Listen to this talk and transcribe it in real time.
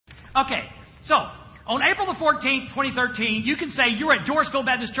Okay, so on April the 14th, 2013, you can say you were at Dorsville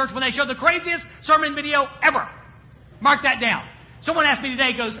Baptist Church when they showed the craziest sermon video ever. Mark that down. Someone asked me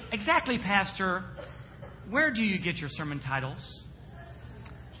today, goes, exactly, Pastor, where do you get your sermon titles?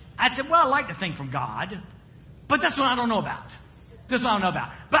 I said, well, I like to think from God, but that's what I don't know about. This is what I don't know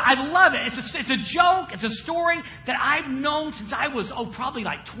about. But I love it. It's a joke. It's a story that I've known since I was, probably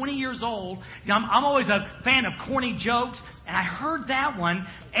like 20 years old. You know, I'm always a fan of corny jokes. And I heard that one.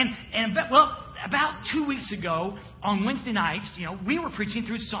 About 2 weeks ago on Wednesday nights, you know, we were preaching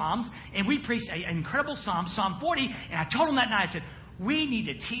through Psalms. And we preached an incredible Psalm, Psalm 40. And I told them that night, I said, we need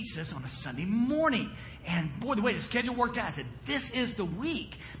to teach this on a Sunday morning. And boy, the way the schedule worked out, I said, this is the week.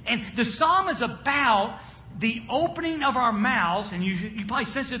 And the Psalm is about the opening of our mouths, and you probably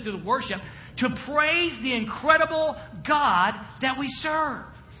sense it through the worship, to praise the incredible God that we serve.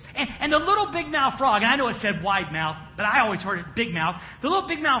 And the little big mouth frog, and I know it said wide mouth, but I always heard it big mouth. The little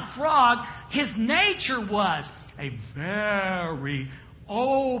big mouth frog, his nature was a very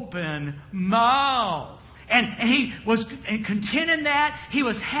open mouth. And he was content in that. He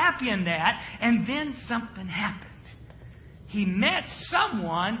was happy in that. And then something happened. He met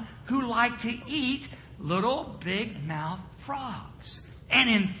someone who liked to eat little big mouth frogs. And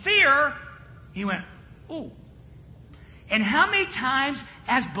in fear, he went, ooh. And how many times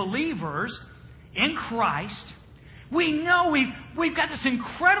as believers in Christ, we know we've got this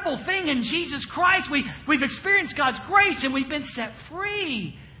incredible thing in Jesus Christ. We've experienced God's grace and we've been set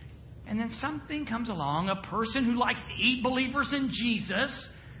free. And then something comes along, a person who likes to eat believers in Jesus,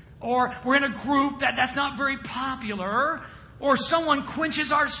 or we're in a group that's not very popular, or someone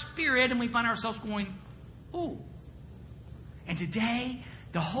quenches our spirit and we find ourselves going, ooh. And today,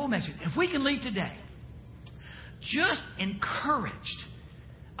 the whole message, if we can leave today just encouraged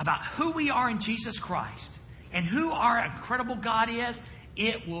about who we are in Jesus Christ and who our incredible God is,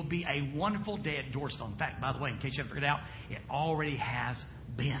 it will be a wonderful day at Dorsville. In fact, by the way, in case you haven't figured it out, it already has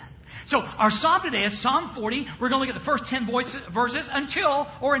been. So our psalm today is Psalm 40. We're going to look at the first 10 verses until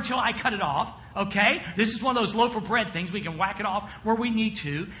I cut it off. Okay? This is one of those loaf of bread things. We can whack it off where we need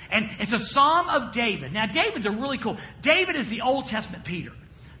to. And it's a psalm of David. Now, David's a really cool. David is the Old Testament Peter.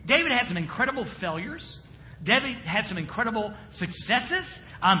 David had some incredible failures. David had some incredible successes.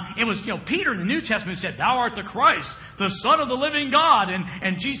 It was, Peter in the New Testament said, "Thou art the Christ, the Son of the living God."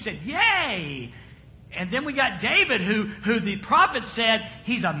 And Jesus said, "Yay!" And then we got David, who the prophet said,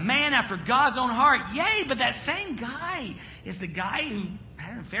 he's a man after God's own heart. Yay! But that same guy is the guy who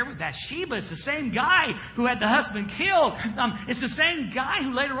had an affair with Bathsheba. It's the same guy who had the husband killed. It's the same guy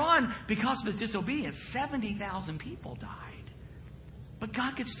who later on, because of his disobedience, 70,000 people died. But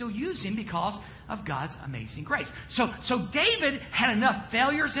God could still use him because of God's amazing grace. So David had enough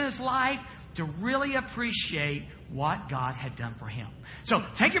failures in his life to really appreciate what God had done for him. So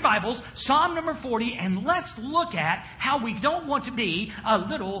take your Bibles, Psalm number 40, and let's look at how we don't want to be a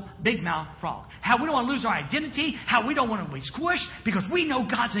little big mouth frog. How we don't want to lose our identity. How we don't want to be squished because we know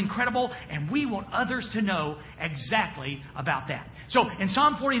God's incredible and we want others to know exactly about that. So in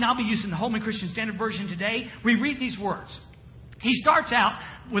Psalm 40, and I'll be using the Holman Christian Standard Version today, we read these words. He starts out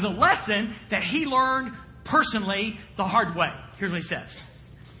with a lesson that he learned personally the hard way. Here's what he says.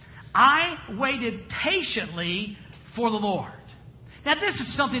 I waited patiently for the Lord. Now, this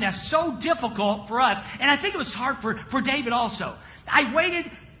is something that's so difficult for us, and I think it was hard for David also. I waited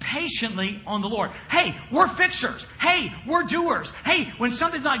patiently on the Lord. Hey, we're fixers. Hey, we're doers. Hey, when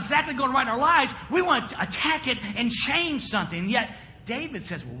something's not exactly going right in our lives, we want to attack it and change something. Yet, David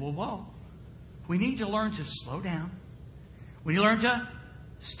says, whoa. We need to learn to slow down. We need to learn to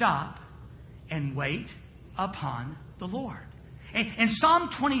stop and wait upon the Lord. In Psalm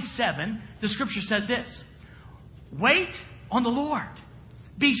 27, the Scripture says this. Wait on the Lord.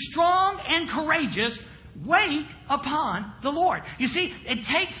 Be strong and courageous. Wait upon the Lord. You see, it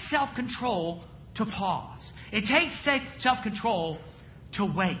takes self-control to pause. It takes self-control to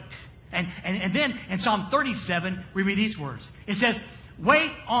wait. And then in Psalm 37, we read these words. It says,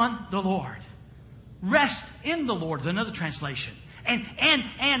 wait on the Lord. Rest in the Lord is another translation. And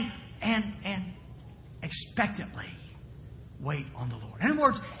expectantly wait on the Lord. In other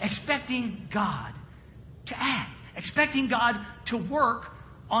words, expecting God to act. Expecting God to work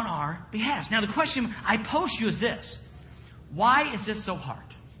on our behalf. Now, the question I pose to you is this. Why is this so hard?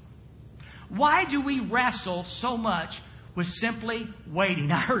 Why do we wrestle so much with simply waiting?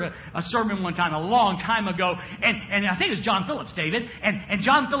 I heard a sermon one time, a long time ago, and I think it was John Phillips, David, and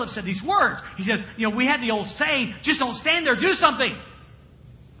John Phillips said these words. He says, we had the old saying, just don't stand there, do something.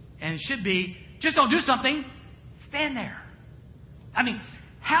 And it should be, just don't do something, stand there. I mean,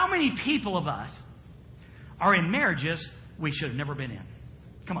 how many people of us are in marriages we should have never been in?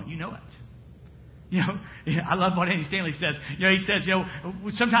 Come on, you know it. I love what Andy Stanley says. He says,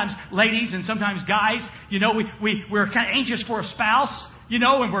 sometimes ladies and sometimes guys, we're kind of anxious for a spouse, and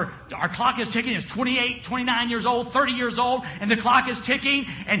our clock is ticking. It's 28, 29 years old, 30 years old, and the clock is ticking,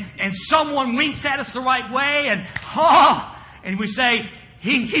 and someone winks at us the right way, and we say,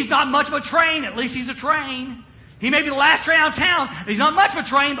 he's not much of a train, at least he's a train. He may be the last train out of town, he's not much of a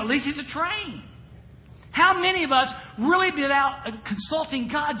train, but at least he's a train. How many of us really, without consulting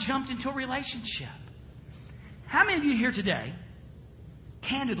God, jumped into a relationship? How many of you here today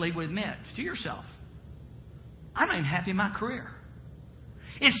candidly would admit to yourself, I'm not even happy in my career?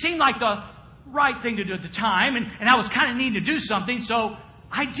 It seemed like the right thing to do at the time, and I was kind of needing to do something, so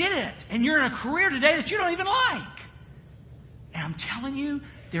I did it. And you're in a career today that you don't even like. And I'm telling you,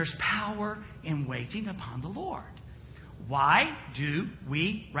 there's power in waiting upon the Lord. Why do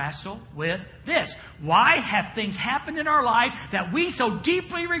we wrestle with this? Why have things happened in our life that we so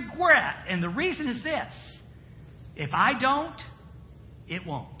deeply regret? And the reason is this. If I don't, it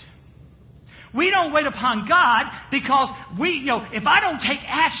won't. We don't wait upon God because if I don't take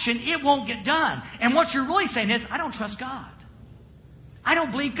action, it won't get done. And what you're really saying is, I don't trust God. I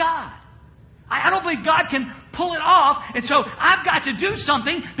don't believe God. I don't believe God can pull it off. And so I've got to do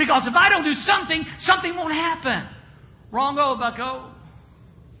something because if I don't do something, something won't happen. Wrong-o, bucko.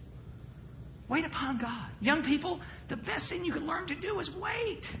 Wait upon God. Young people, the best thing you can learn to do is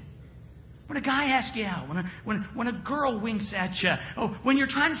wait. When a guy asks you out, when a girl winks at you, or when you're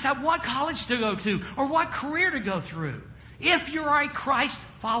trying to decide what college to go to or what career to go through, if you're a Christ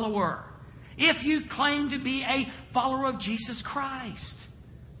follower, if you claim to be a follower of Jesus Christ,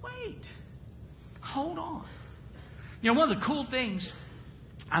 wait. Hold on. One of the cool things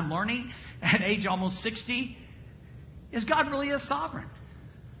I'm learning at age almost 60 is God really is sovereign.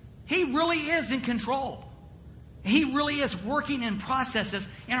 He really is in control. He really is working in processes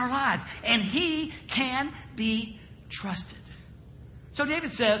in our lives. And He can be trusted. So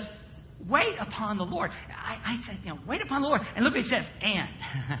David says, wait upon the Lord. I said, wait upon the Lord. And look what he says,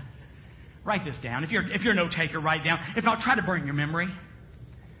 and. Write this down. If you're a note taker, write it down. If not, try to burn your memory.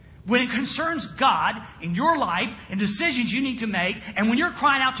 When it concerns God in your life and decisions you need to make, and when you're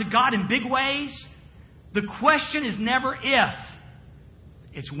crying out to God in big ways, the question is never if.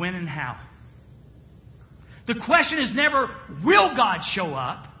 It's when and how. The question is never, will God show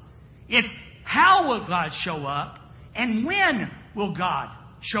up? It's how will God show up? And when will God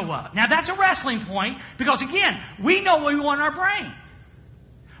show up? Now that's a wrestling point because again, we know what we want in our brain.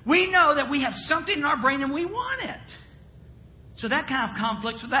 We know that we have something in our brain and we want it. So that kind of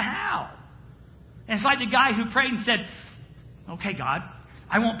conflicts with the how. And it's like the guy who prayed and said, okay, God,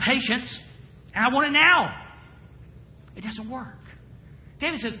 I want patience and I want it now. It doesn't work.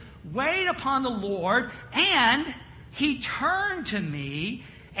 David says, wait upon the Lord, and He turned to me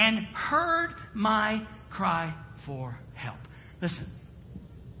and heard my cry for help. Listen,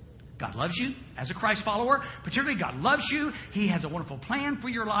 God loves you as a Christ follower. Particularly, God loves you. He has a wonderful plan for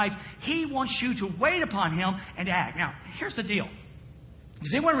your life. He wants you to wait upon Him and to act. Now, here's the deal.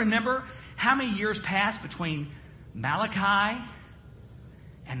 Does anyone remember how many years passed between Malachi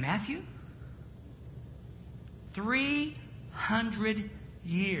and Matthew? 300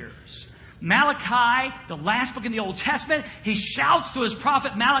 years. Malachi, the last book in the Old Testament, he shouts to his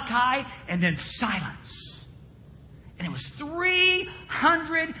prophet Malachi, and then silence. And it was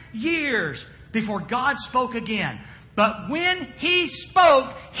 300 years before God spoke again. But when He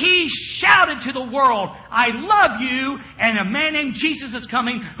spoke, He shouted to the world, I love you, and a man named Jesus is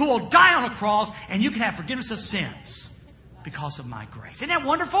coming who will die on a cross, and you can have forgiveness of sins because of my grace. Isn't that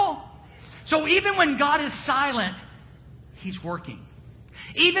wonderful? So even when God is silent, He's working.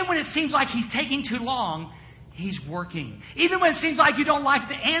 Even when it seems like He's taking too long, He's working. Even when it seems like you don't like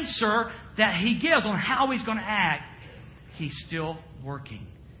the answer that He gives on how He's going to act, He's still working.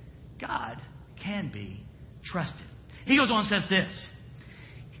 God can be trusted. He goes on and says this.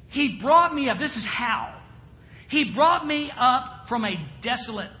 He brought me up. This is how. He brought me up from a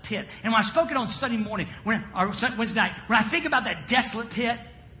desolate pit. And when I spoke it on Sunday morning, or Wednesday night, when I think about that desolate pit,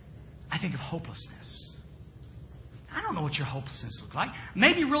 I think of hopelessness. I don't know what your hopelessness looks like.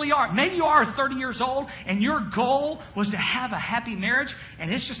 Maybe you really are. Maybe you are 30 years old and your goal was to have a happy marriage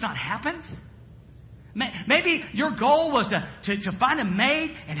and it's just not happened. Maybe your goal was to find a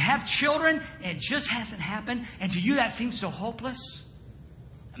mate and have children and it just hasn't happened. And to you that seems so hopeless.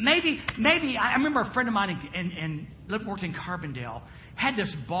 Maybe I remember a friend of mine worked in Carbondale, had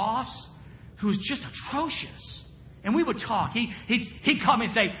this boss who was just atrocious. And we would talk. He'd call me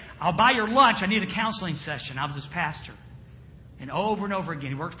and say, I'll buy your lunch. I need a counseling session. I was his pastor. And over again.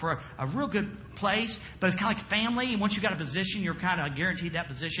 He worked for a real good place, but it's kind of like family. And once you got a position, you're kind of guaranteed that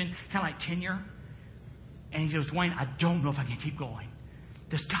position, kind of like tenure. And he goes, Dwayne, I don't know if I can keep going.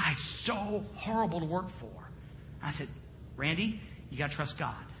 This guy's so horrible to work for. I said, Randy, you got to trust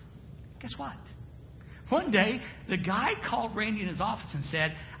God. Guess what? One day, the guy called Randy in his office and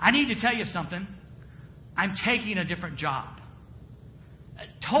said, I need to tell you something. I'm taking a different job.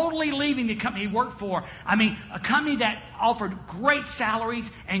 Totally leaving the company he worked for. I mean, a company that offered great salaries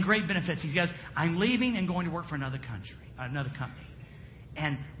and great benefits. He goes, I'm leaving and going to work for another company.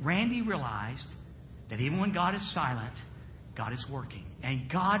 And Randy realized that even when God is silent, God is working.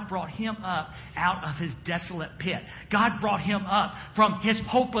 And God brought him up out of his desolate pit. God brought him up from his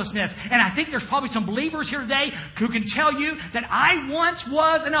hopelessness. And I think there's probably some believers here today who can tell you that I once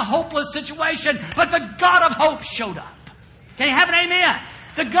was in a hopeless situation, but the God of hope showed up. Can you have an amen?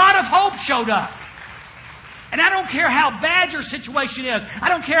 The God of hope showed up. And I don't care how bad your situation is. I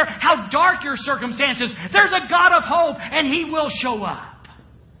don't care how dark your circumstances. There's a God of hope, and He will show up.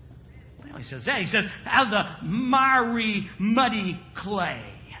 Well, He says that. He says, out of the miry, muddy clay.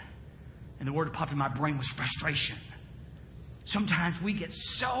 And the word that popped in my brain was frustration. Sometimes we get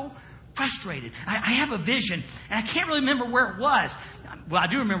so frustrated. I have a vision, and I can't really remember where it was. Well, I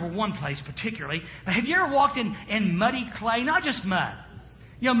do remember one place particularly. But have you ever walked in muddy clay? Not just mud.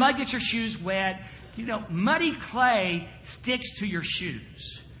 You know, mud gets your shoes wet. You know, muddy clay sticks to your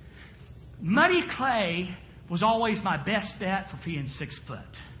shoes. Muddy clay was always my best bet for being 6 foot.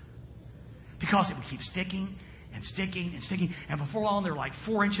 Because it would keep sticking and sticking and sticking. And before long, there were like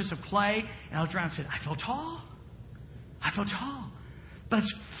 4 inches of clay. And I looked around and said, I feel tall. I feel tall. But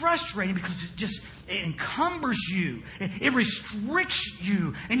it's frustrating because it encumbers you. It restricts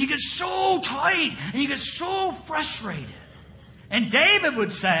you. And you get so tight. And you get so frustrated. And David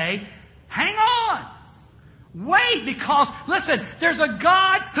would say, hang on. Wait, because, listen, there's a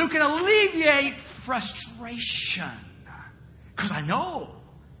God who can alleviate frustration. Because I know.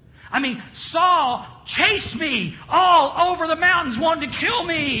 I mean, Saul chased me all over the mountains, wanting to kill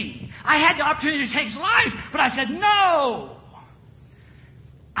me. I had the opportunity to take his life, but I said, no.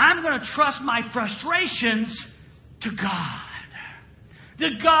 I'm going to trust my frustrations to God. The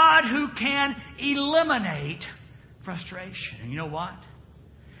God who can eliminate frustration. And you know what?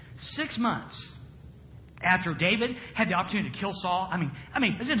 6 months after David had the opportunity to kill Saul, I mean,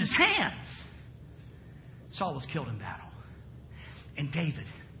 it was in his hands. Saul was killed in battle. And David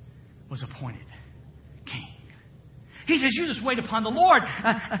was appointed king. He says, you just wait upon the Lord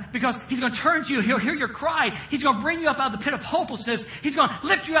because He's going to turn to you. He'll hear your cry. He's going to bring you up out of the pit of hopelessness. He's going to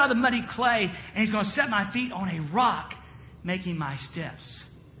lift you out of the muddy clay. And He's going to set my feet on a rock, making my steps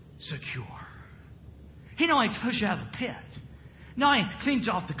secure. He not only pushes you out of the pit, not only cleans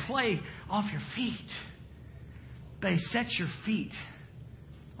off the clay off your feet, but He sets your feet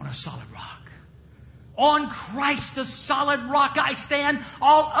on a solid rock. On Christ, the solid rock I stand.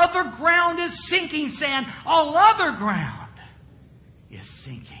 All other ground is sinking sand. All other ground is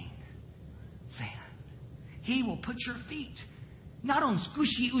sinking sand. He will put your feet not on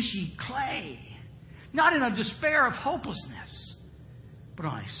squishy-ushy clay, not in a despair of hopelessness, but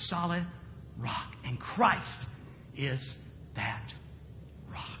on a solid rock. And Christ is that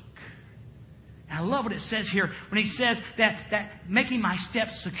rock. And I love what it says here when He says that making my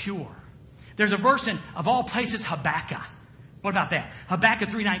steps secure. There's a verse in, of all places, Habakkuk. What about that? Habakkuk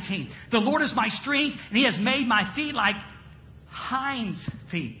 3:19. The Lord is my strength, and He has made my feet like hinds'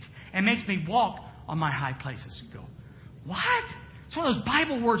 feet, and makes me walk on my high places. You go, what? It's one of those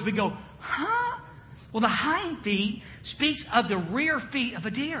Bible words we go, huh? Well, the hind feet speaks of the rear feet of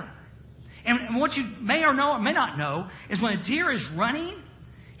a deer. And what you may or may not know is when a deer is running,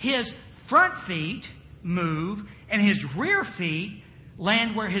 his front feet move, and his rear feet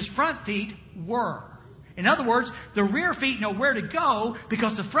land where his front feet were. In other words, the rear feet know where to go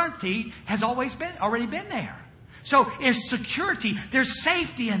because the front feet has already been there. So there's security, there's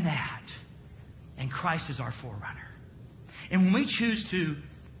safety in that. And Christ is our forerunner. And when we choose to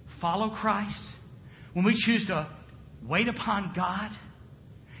follow Christ, when we choose to wait upon God,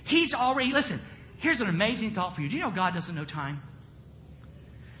 He's already, listen, here's an amazing thought for you. Do you know God doesn't know time?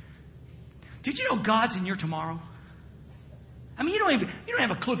 Did you know God's in your tomorrow? I mean, you don't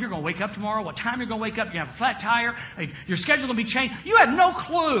have a clue if you're going to wake up tomorrow, what time you're going to wake up, you're going to have a flat tire, your schedule will be changed. You have no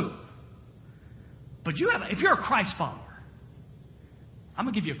clue. But if you're a Christ follower, I'm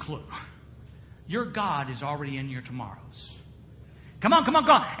going to give you a clue. Your God is already in your tomorrows. Come on.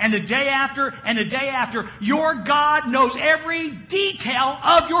 And the day after, your God knows every detail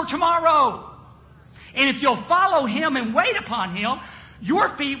of your tomorrow. And if you'll follow Him and wait upon Him,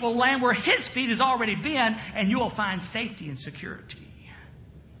 Your feet will land where His feet has already been, and you will find safety and security.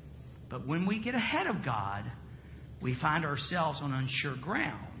 But when we get ahead of God, we find ourselves on unsure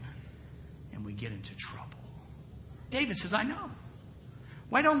ground, and we get into trouble. David says, I know.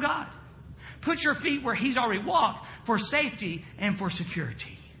 Wait on God. Put your feet where He's already walked for safety and for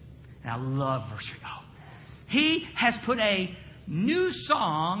security. And I love verse 3. Oh, He has put a new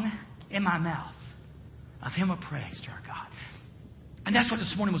song in my mouth, of hymn of praise to our God. And that's what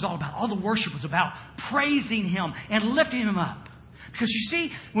this morning was all about. All the worship was about praising Him and lifting Him up. Because you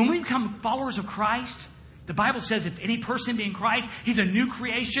see, when we become followers of Christ, the Bible says if any person be in Christ, he's a new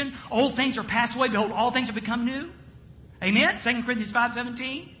creation. Old things are passed away. Behold, all things have become new. Amen? 2 Corinthians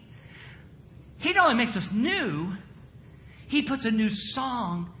 5:17. He not only makes us new, He puts a new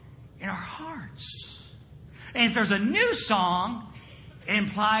song in our hearts. And if there's a new song, it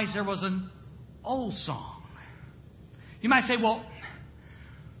implies there was an old song. You might say, well,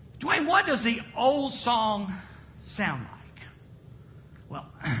 Dwayne, what does the old song sound like? Well,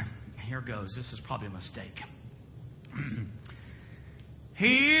 here goes. This is probably a mistake.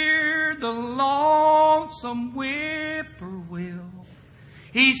 Hear the lonesome whippoorwill.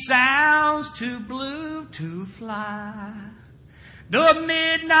 He sounds too blue to fly. The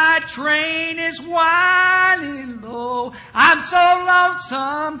midnight train is whining low. I'm so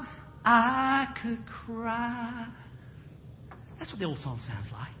lonesome I could cry. That's what the old song sounds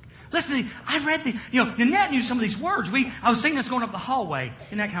like. Listen, I read Nanette knew some of these words. I was singing this going up the hallway.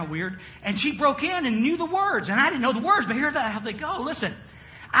 Isn't that kind of weird? And she broke in and knew the words. And I didn't know the words, but here's how they go. Listen,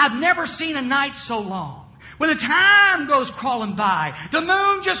 I've never seen a night so long. When the time goes crawling by, the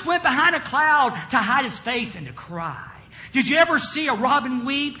moon just went behind a cloud to hide his face and to cry. Did you ever see a robin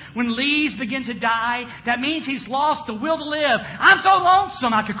weep when leaves begin to die? That means he's lost the will to live. I'm so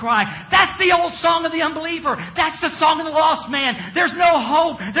lonesome I could cry. That's the old song of the unbeliever. That's the song of the lost man. There's no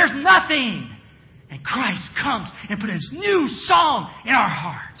hope. There's nothing. And Christ comes and put His new song in our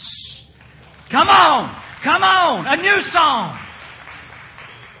hearts. Come on. Come on. A new song.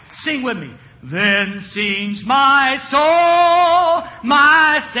 Sing with me. Then sings my soul,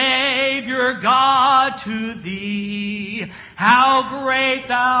 my Savior God, to Thee. How great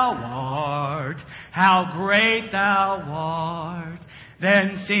Thou art, how great Thou art.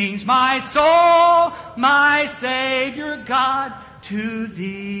 Then sings my soul, my Savior God, to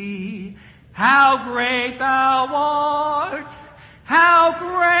Thee. How great Thou art, how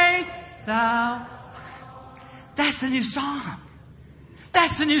great Thou art. That's the new song.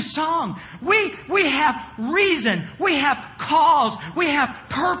 That's the new song. We have reason. We have cause. We have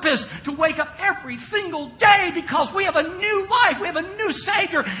purpose to wake up every single day because we have a new life. We have a new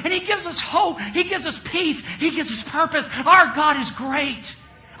Savior. And He gives us hope. He gives us peace. He gives us purpose. Our God is great.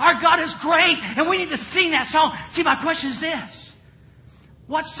 Our God is great. And we need to sing that song. See, my question is this.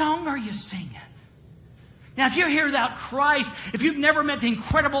 What song are you singing? Now, if you're here without Christ, if you've never met the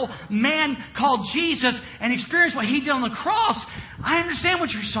incredible man called Jesus and experienced what He did on the cross, I understand what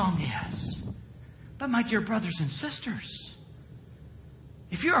your song is. But my dear brothers and sisters,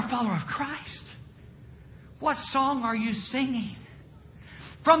 if you're a follower of Christ, what song are you singing?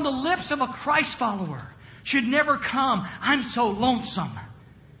 From the lips of a Christ follower should never come, I'm so lonesome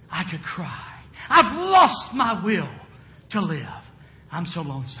I could cry. I've lost my will to live. I'm so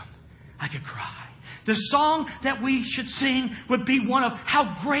lonesome I could cry. The song that we should sing would be one of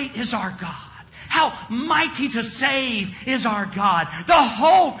how great is our God. How mighty to save is our God. The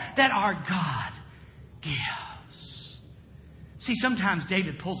hope that our God gives. See, sometimes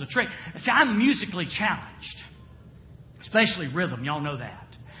David pulls a trick. See, I'm musically challenged. Especially rhythm. Y'all know that.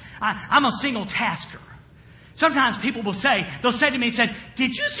 I'm a single tasker. Sometimes people will say, they'll say to me,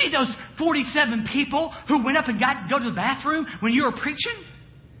 did you see those 47 people who went up and go to the bathroom when you were preaching?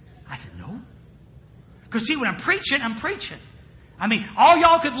 I said, no. Because see, when I'm preaching. I mean, all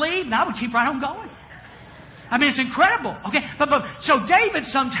y'all could leave and I would keep right on going. I mean, it's incredible. Okay, but so David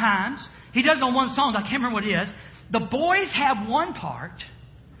sometimes, he does it on one song, I can't remember what it is. The boys have one part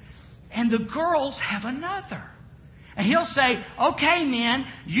and the girls have another. And he'll say, okay, men,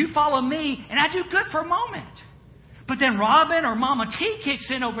 you follow me, and I do good for a moment. But then Robin or Mama T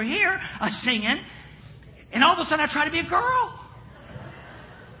kicks in over here, singing, and all of a sudden I try to be a girl.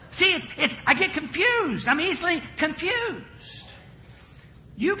 See, I get confused. I'm easily confused.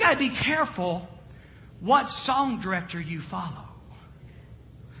 You got to be careful what song director you follow.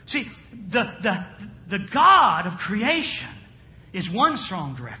 See, the God of creation is one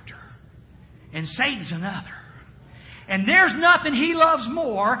song director, and Satan's another. And there's nothing He loves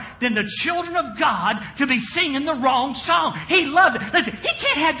more than the children of God to be singing the wrong song. He loves it. Listen, He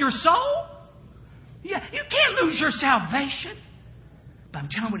can't have your soul. You can't lose your salvation. But I'm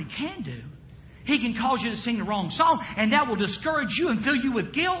telling you what He can do. He can cause you to sing the wrong song, and that will discourage you and fill you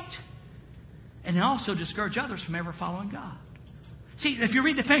with guilt. And then also discourage others from ever following God. See, if you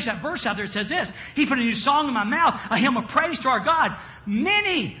read the finish of that verse out there, it says this: He put a new song in my mouth, a hymn of praise to our God.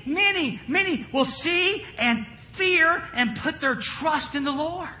 Many, many, many will see and fear and put their trust in the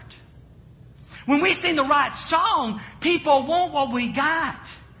Lord. When we sing the right song, people want what we got.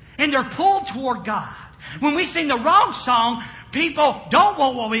 And they're pulled toward God. When we sing the wrong song, people don't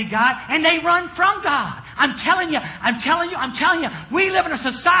want what we got and they run from God. I'm telling you, we live in a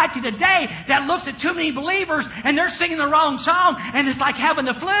society today that looks at too many believers and they're singing the wrong song and it's like having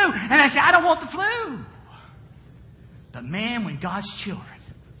the flu. And I say, I don't want the flu. But man, when God's children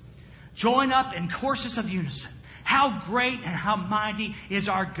join up in choruses of unison, how great and how mighty is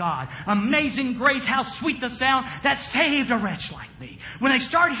our God. Amazing grace, how sweet the sound that saved a wretch like me. When they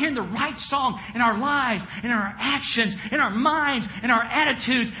start hearing the right song in our lives, in our actions, in our minds, in our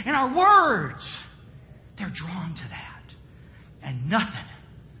attitudes, in our words, they're drawn to that. And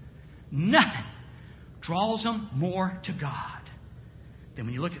nothing draws them more to God than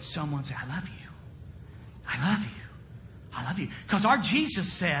when you look at someone and say, I love you. I love you. I love you. Because our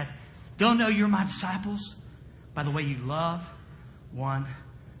Jesus said, they'll know you're my disciples by the way you love one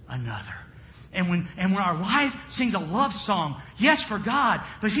another. And when our life sings a love song, yes, for God,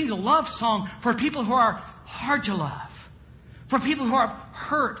 but sings a love song for people who are hard to love, for people who are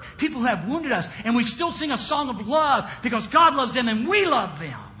hurt, people who have wounded us, and we still sing a song of love because God loves them and we love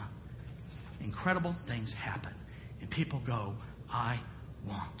them, incredible things happen. And people go, I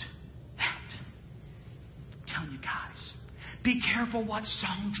want that. I'm telling you guys, be careful what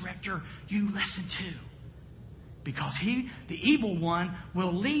song director you listen to. Because the evil one,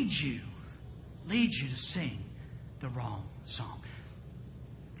 will lead you to sing the wrong song.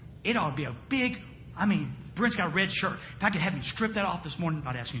 It ought to be a big, Brent's got a red shirt. If I could have him strip that off this morning, I'm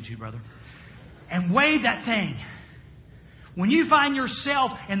not asking you to, brother. And wave that thing. When you find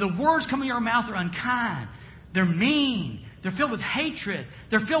yourself and the words coming out of your mouth are unkind, they're mean, they're filled with hatred,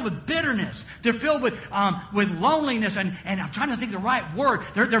 they're filled with bitterness, they're filled with loneliness, and I'm trying to think of the right word.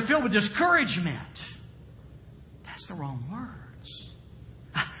 They're filled with discouragement. That's the wrong words.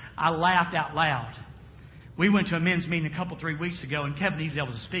 I laughed out loud. We went to a men's meeting 3 weeks ago, and Kevin Easdale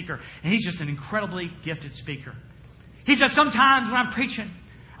was a speaker, and he's just an incredibly gifted speaker. He said, sometimes when I'm preaching,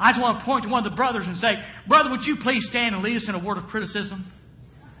 I just want to point to one of the brothers and say, brother, would you please stand and lead us in a word of criticism?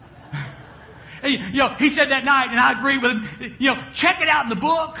 He said that night, and I agree with him. Check it out in the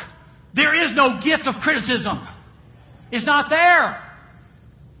book. There is no gift of criticism. It's not there.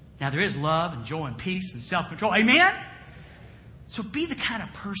 Now, there is love and joy and peace and self-control. Amen? So be the kind of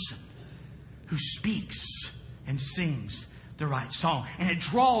person who speaks and sings the right song. And it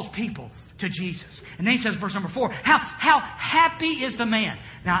draws people to Jesus. And then he says, verse number 4, how happy is the man.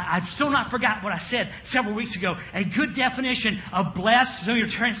 Now, I've still not forgotten what I said several weeks ago. A good definition of blessed, some of your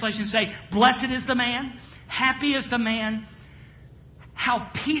translations say, blessed is the man, happy is the man, how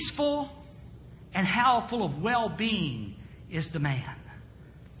peaceful and how full of well-being is the man.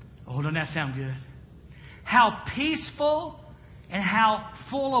 Oh, doesn't that sound good? How peaceful and how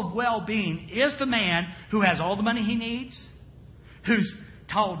full of well-being is the man who has all the money he needs, who's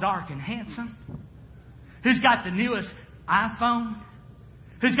tall, dark, and handsome, who's got the newest iPhone,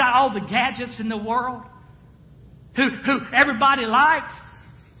 who's got all the gadgets in the world, who everybody likes.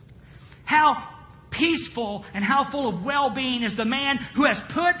 How peaceful and how full of well-being is the man who has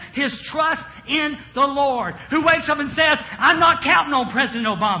put his trust in the Lord, who wakes up and says, I'm not counting on President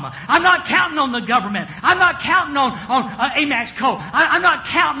Obama. I'm not counting on the government. I'm not counting on Amex Coal. I'm not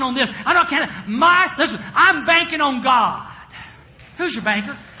counting on this. I'm not counting. Listen, I'm banking on God. Who's your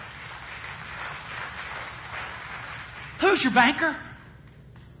banker? Who's your banker?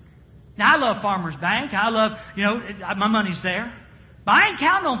 Now, I love Farmers Bank. I love, my money's there. But I ain't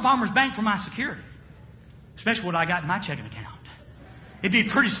counting on Farmers Bank for my security. Especially what I got in my checking account. It'd be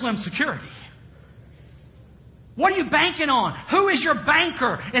pretty slim security. What are you banking on? Who is your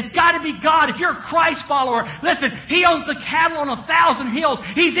banker? It's got to be God. If you're a Christ follower, listen, He owns the cattle on 1,000 hills.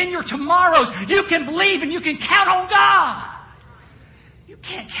 He's in your tomorrows. You can believe and you can count on God. You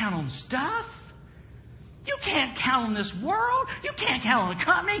can't count on stuff. You can't count on this world. You can't count on a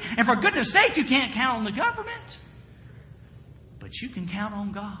company. And for goodness sake, you can't count on the government. But you can count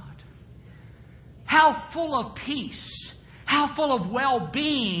on God. How full of peace, how full of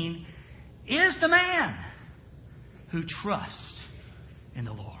well-being is the man who trusts in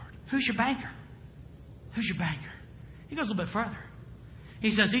the Lord. Who's your banker? Who's your banker? He goes a little bit further.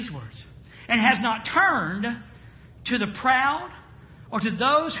 He says these words, and has not turned to the proud or to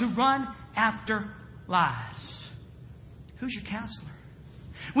those who run after lies. Who's your counselor?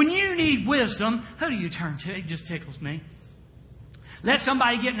 When you need wisdom, who do you turn to? It just tickles me. Let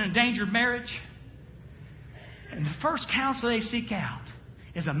somebody get in an endangered marriage, and the first counsel they seek out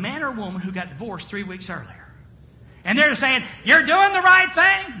is a man or woman who got divorced 3 weeks earlier. And they're saying, you're doing the right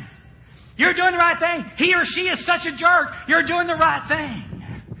thing. You're doing the right thing. He or she is such a jerk. You're doing the right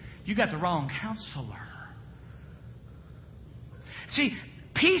thing. You got the wrong counselor. See,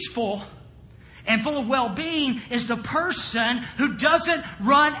 peaceful and full of well-being is the person who doesn't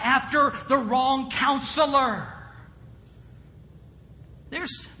run after the wrong counselor.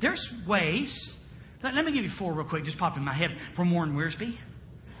 There's ways. Let me give you 4 real quick. Just popped in my head from Warren Wiersbe.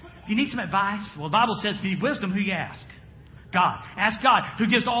 If you need some advice, well, the Bible says if you need wisdom, who you ask? God. Ask God, who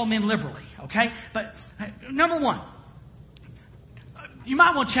gives to all men liberally. Okay? But number 1, you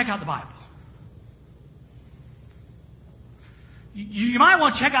might want to check out the Bible. You might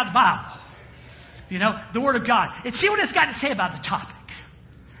want to check out the Bible. You know, the Word of God. And see what it's got to say about the topic.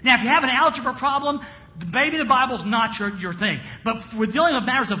 Now, if you have an algebra problem, maybe the Bible's not your thing. But with dealing with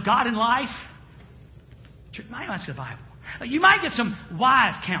matters of God in life, you might ask the Bible. You might get some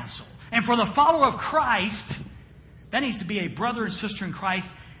wise counsel. And for the follower of Christ, that needs to be a brother and sister in Christ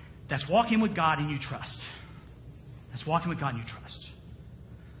that's walking with God and you trust. That's walking with God and you trust.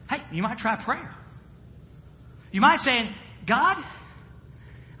 Hey, you might try prayer. You might say, God,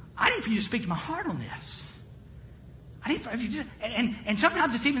 I need for you to speak to my heart on this. I need for you to, and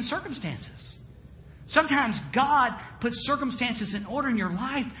sometimes it's even circumstances. Sometimes God puts circumstances in order in your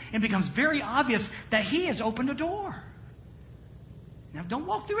life and it becomes very obvious that He has opened a door. Now, don't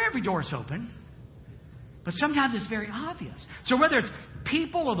walk through every door that's open. But sometimes it's very obvious. So whether it's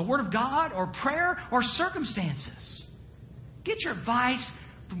people or the Word of God or prayer or circumstances, get your advice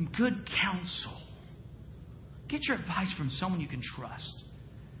from good counsel. Get your advice from someone you can trust.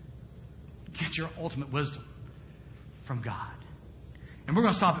 Get your ultimate wisdom from God. And we're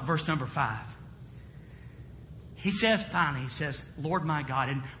going to stop at verse number 5. He says, finally, he says, Lord my God.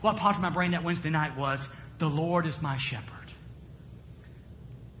 And what popped in my brain that Wednesday night was, the Lord is my shepherd.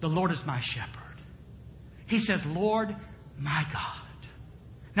 The Lord is my shepherd. He says, Lord my God.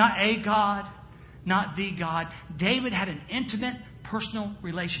 Not a God, not the God. David had an intimate, personal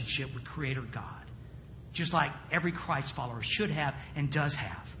relationship with Creator God. Just like every Christ follower should have and does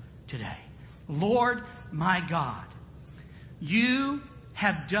have today. Lord my God, you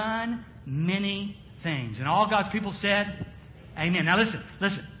have done many things. And all God's people said, amen. Now listen.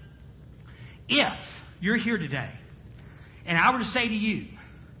 If you're here today and I were to say to you,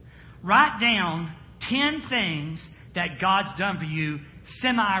 write down 10 things that God's done for you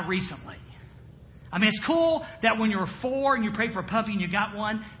semi-recently. I mean, it's cool that when you're 4 and you prayed for a puppy and you got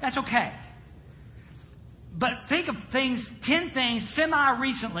one, that's okay. But think of 10 things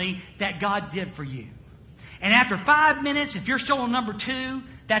semi-recently that God did for you. And after 5 minutes, if you're still on number 2,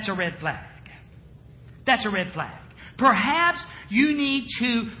 that's a red flag. That's a red flag. Perhaps you need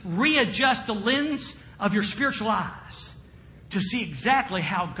to readjust the lens of your spiritual eyes to see exactly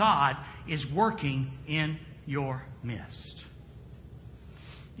how God is working in your midst.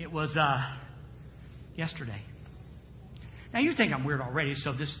 It was yesterday. Now you think I'm weird already,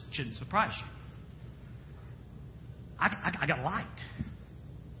 so this shouldn't surprise you. I got a light.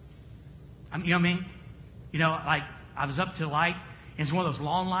 You know what I mean? You know, like I was up to the light, and it's one of those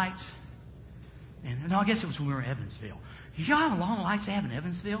long lights. And no, I guess it was when we were in Evansville. You know how long lights they have in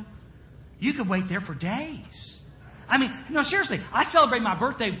Evansville? You could wait there for days. I mean, no, seriously. I celebrated my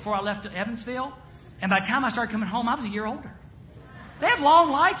birthday before I left Evansville, and by the time I started coming home, I was a year older. They have long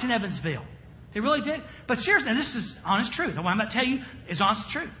lights in Evansville. They really did. But seriously, and this is honest truth. And what I'm about to tell you is honest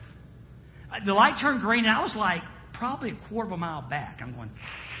truth. The light turned green, and I was like probably a quarter of a mile back. I'm going,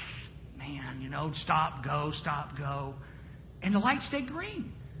 man, you know, stop, go. And the light stayed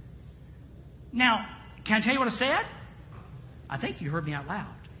green. Now, can I tell you what I said? I think you heard me out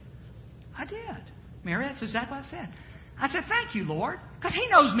loud. I did. Mary, that's exactly what I said. I said, thank you, Lord. Because He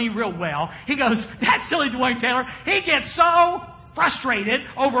knows me real well. He goes, that silly Dwayne Taylor, he gets so frustrated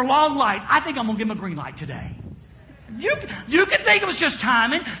over long lights. I think I'm going to give him a green light today. You could think it was just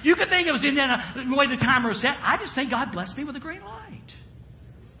timing. You could think it was in the way the timer was set. I just think God blessed me with a green light.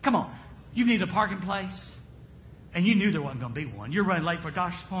 Come on. You need a parking place. And you knew there wasn't going to be one. You're running late for a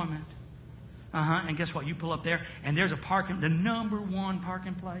doctor's appointment. And guess what? You pull up there, and there's the number 1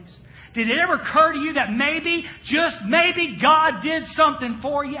 parking place. Did it ever occur to you that maybe, just maybe, God did something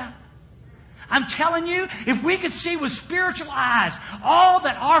for you? I'm telling you, if we could see with spiritual eyes all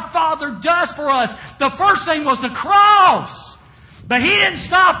that our Father does for us, the first thing was the cross. But He didn't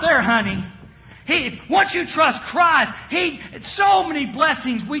stop there, honey. Once you trust Christ, so many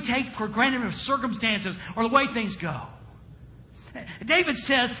blessings we take for granted of circumstances or the way things go. David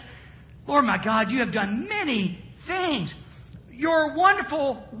says, Lord my God, you have done many things. Your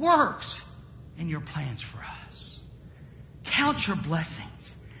wonderful works and your plans for us. Count your blessings.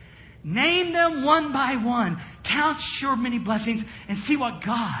 Name them one by one. Count your many blessings and see what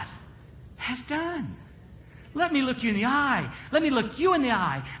God has done. Let me look you in the eye. Let me look you in the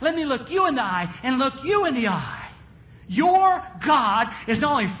eye. Let me look you in the eye and look you in the eye. Your God is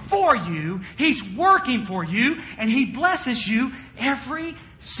not only for you, He's working for you, and He blesses you every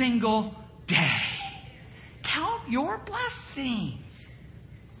single day. Count your blessings.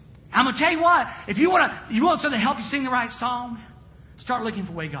 I'm going to tell you what, if you want something to help you sing the right song, start looking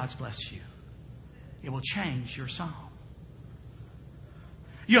for the way God's blessed you. It will change your song.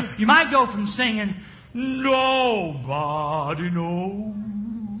 You might go from singing, nobody knows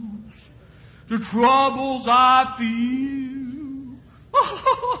the troubles I feel.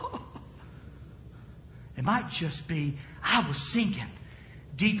 It might just be, I was sinking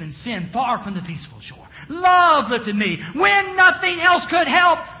deep in sin, far from the peaceful shore. Love lifted me when nothing else could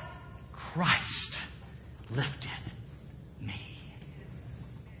help. Christ lifted me.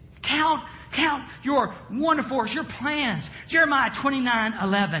 Count your wonderful works, your plans. Jeremiah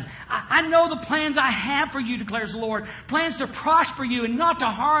 29:11. I know the plans I have for you, declares the Lord. Plans to prosper you and not to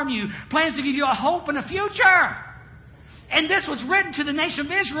harm you. Plans to give you a hope and a future. And this was written to the nation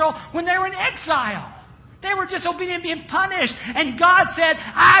of Israel when they were in exile. They were disobedient, being punished. And God said,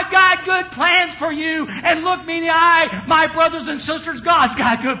 I've got good plans for you. And look me in the eye, my brothers and sisters, God's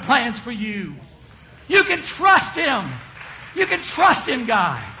got good plans for you. You can trust Him. You can trust in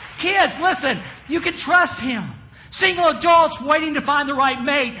God. Kids, listen, you can trust Him. Single adults waiting to find the right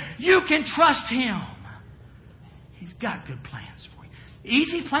mate, you can trust Him. He's got good plans for you.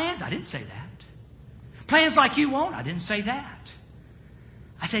 Easy plans? I didn't say that. Plans like you want? I didn't say that.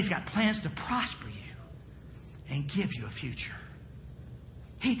 I say He's got plans to prosper you and give you a future.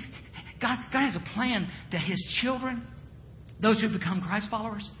 God has a plan that His children, those who become Christ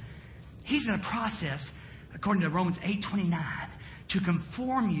followers, He's in a process, according to Romans 8:29, to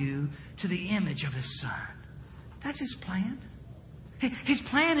conform you to the image of His Son. That's His plan. His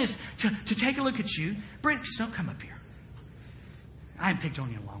plan is to take a look at you. Brent, don't come up here. I haven't picked on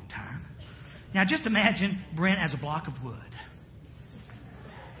you in a long time. Now just imagine Brent as a block of wood.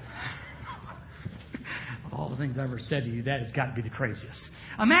 Of all the things I've ever said to you, that has got to be the craziest.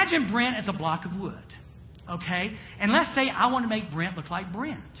 Imagine Brent as a block of wood. Okay? And let's say I want to make Brent look like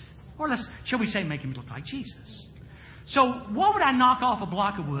Brent. Or shall we say make him look like Jesus? So what would I knock off a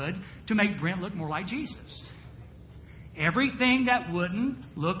block of wood to make Brent look more like Jesus? Everything that wouldn't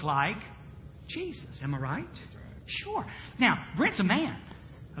look like Jesus. Am I right? Sure. Now, Brent's a man.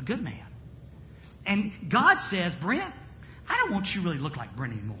 A good man. And God says, Brent, I don't want you to really look like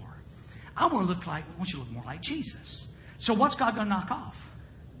Brent anymore. I want you to look more like Jesus. So what's God going to knock off?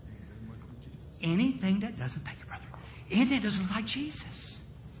 Anything that doesn't, thank you, brother. Anything that doesn't look like Jesus.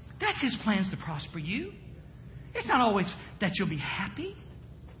 That's His plans to prosper you. It's not always that you'll be happy.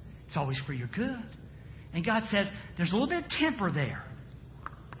 It's always for your good. And God says, there's a little bit of temper there.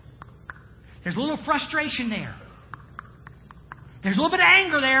 There's a little frustration there. There's a little bit of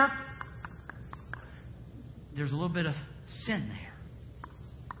anger there. There's a little bit of sin there.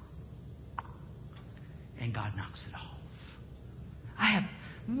 And God knocks it off. I have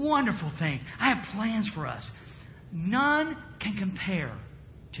wonderful things. I have plans for us. None can compare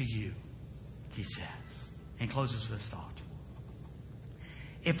to you, He says. And closes with this thought.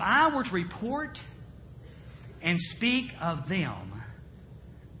 If I were to report and speak of them,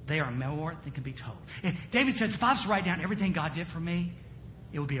 they are more than can be told. If David says, if I was to write down everything God did for me,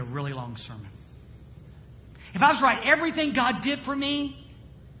 it would be a really long sermon. If I was to write everything God did for me,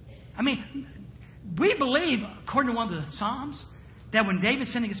 we believe, according to one of the Psalms, that when David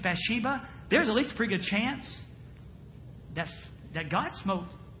sinned against Bathsheba, there's at least a pretty good chance that God smote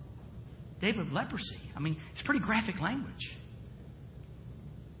David with leprosy. It's pretty graphic language.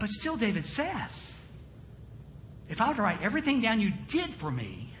 But still David says, if I were to write everything down you did for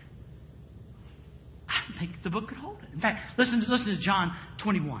me, I don't think the book could hold it. In fact, listen to John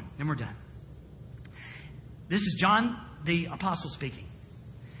 21, and we're done. This is John the Apostle speaking.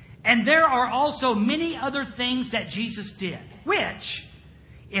 And there are also many other things that Jesus did, which,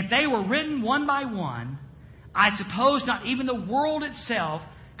 if they were written one by one, I suppose not even the world itself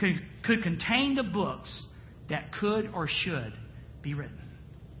could contain the books that could or should be written.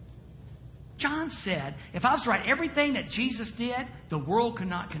 John said, if I was to write everything that Jesus did, the world could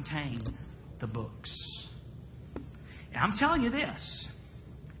not contain the books. And I'm telling you this,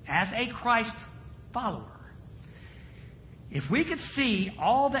 as a Christ follower, if we could see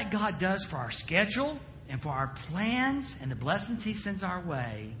all that God does for our schedule and for our plans and the blessings He sends our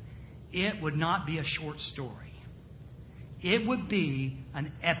way, it would not be a short story. It would be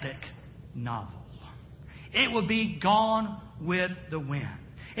an epic novel. It would be Gone with the Wind.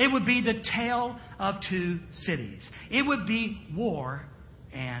 It would be the tale of two cities. It would be war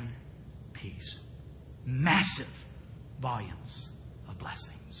and peace. Massive volumes of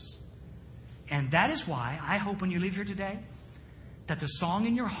blessings. And that is why I hope when you leave here today that the song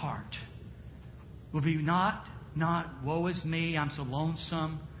in your heart will be not woe is me, I'm so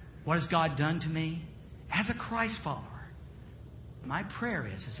lonesome, what has God done to me? As a Christ follower, my prayer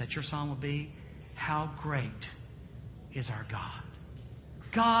is that your song will be, how great is our God.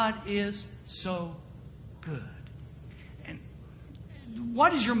 God is so good. And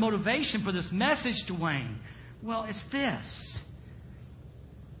what is your motivation for this message, Dwayne? Well, it's this.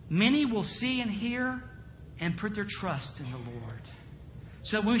 Many will see and hear and put their trust in the Lord.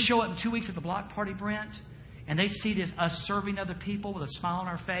 So when we show up in 2 weeks at the block party, Brent, and they see this, us serving other people with a smile on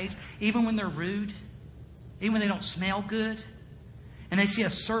our face, even when they're rude, even when they don't smell good, and they see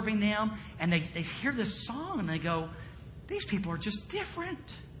us serving them, and they hear this song, and they go, these people are just different.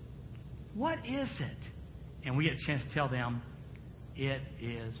 What is it? And we get a chance to tell them, it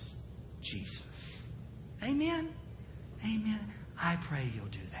is Jesus. Amen? Amen. I pray you'll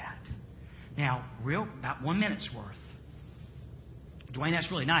do that. Now, about 1 minute's worth. Dwayne,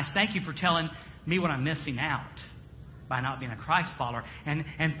 that's really nice. Thank you for telling me what I'm missing out by not being a Christ follower. And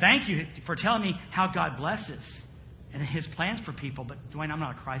thank you for telling me how God blesses and His plans for people. But, Dwayne, I'm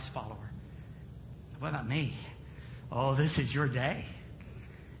not a Christ follower. What about me? Oh, this is your day.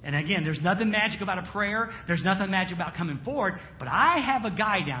 And again, there's nothing magic about a prayer. There's nothing magic about coming forward. But I have a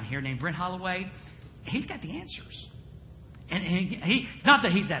guy down here named Brent Holloway. He's got the answers. And he not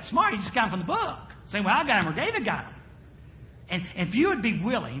that he's that smart. He just got them from the book. Same way I got them or David got them. And if you would be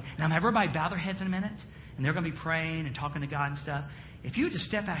willing, and I'm going to have everybody bow their heads in a minute, and they're going to be praying and talking to God and stuff. If you would just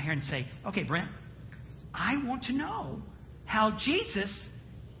step out here and say, okay, Brent, I want to know how Jesus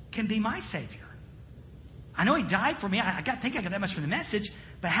can be my Savior. I know He died for me. I think I got that much from the message.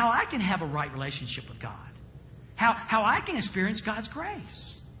 But how I can have a right relationship with God. How I can experience God's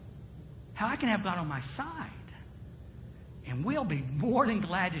grace. How I can have God on my side. And we'll be more than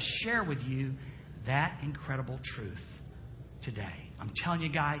glad to share with you that incredible truth today. I'm telling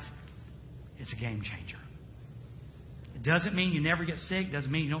you guys, it's a game changer. It doesn't mean you never get sick. It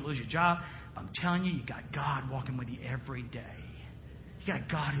doesn't mean you don't lose your job. I'm telling you, you got God walking with you every day. You got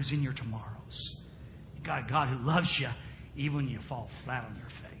a God who's in your tomorrows. You got a God who loves you even when you fall flat on your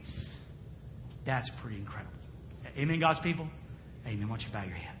face. That's pretty incredible. Amen, God's people? Amen. Why don't you bow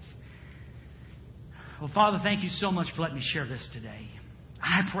your heads? Well, Father, thank you so much for letting me share this today.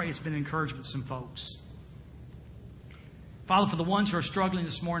 I pray it's been an encouragement to some folks. Father, for the ones who are struggling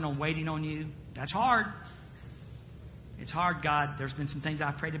this morning on waiting on you, that's hard. It's hard, God. There's been some things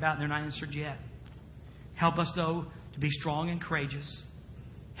I've prayed about and they're not answered yet. Help us, though, to be strong and courageous.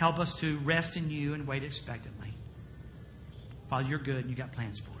 Help us to rest in you and wait expectantly. Father, you're good and you got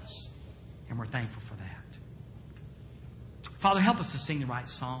plans for us. And we're thankful for that. Father, help us to sing the right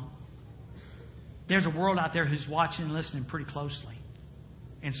song. There's a world out there who's watching and listening pretty closely.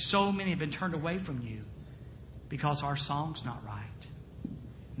 And so many have been turned away from you because our song's not right.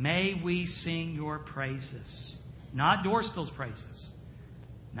 May we sing your praises. Not Dorsville's praises.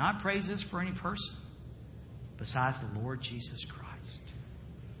 Not praises for any person besides the Lord Jesus Christ.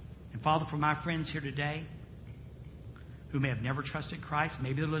 And Father, for my friends here today who may have never trusted Christ,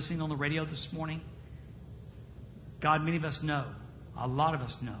 maybe they're listening on the radio this morning. God, many of us know, a lot of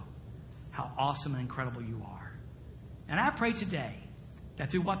us know, how awesome and incredible you are. And I pray today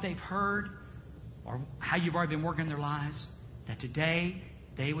that through what they've heard or how you've already been working in their lives, that today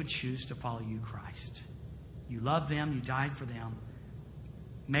they would choose to follow you, Christ. You love them. You died for them.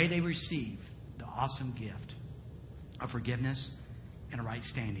 May they receive the awesome gift of forgiveness and a right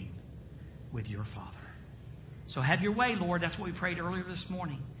standing with your Father. So have your way, Lord. That's what we prayed earlier this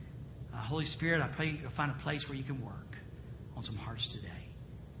morning. Holy Spirit, I pray you'll find a place where you can work on some hearts today.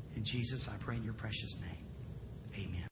 In Jesus, I pray in your precious name. Amen.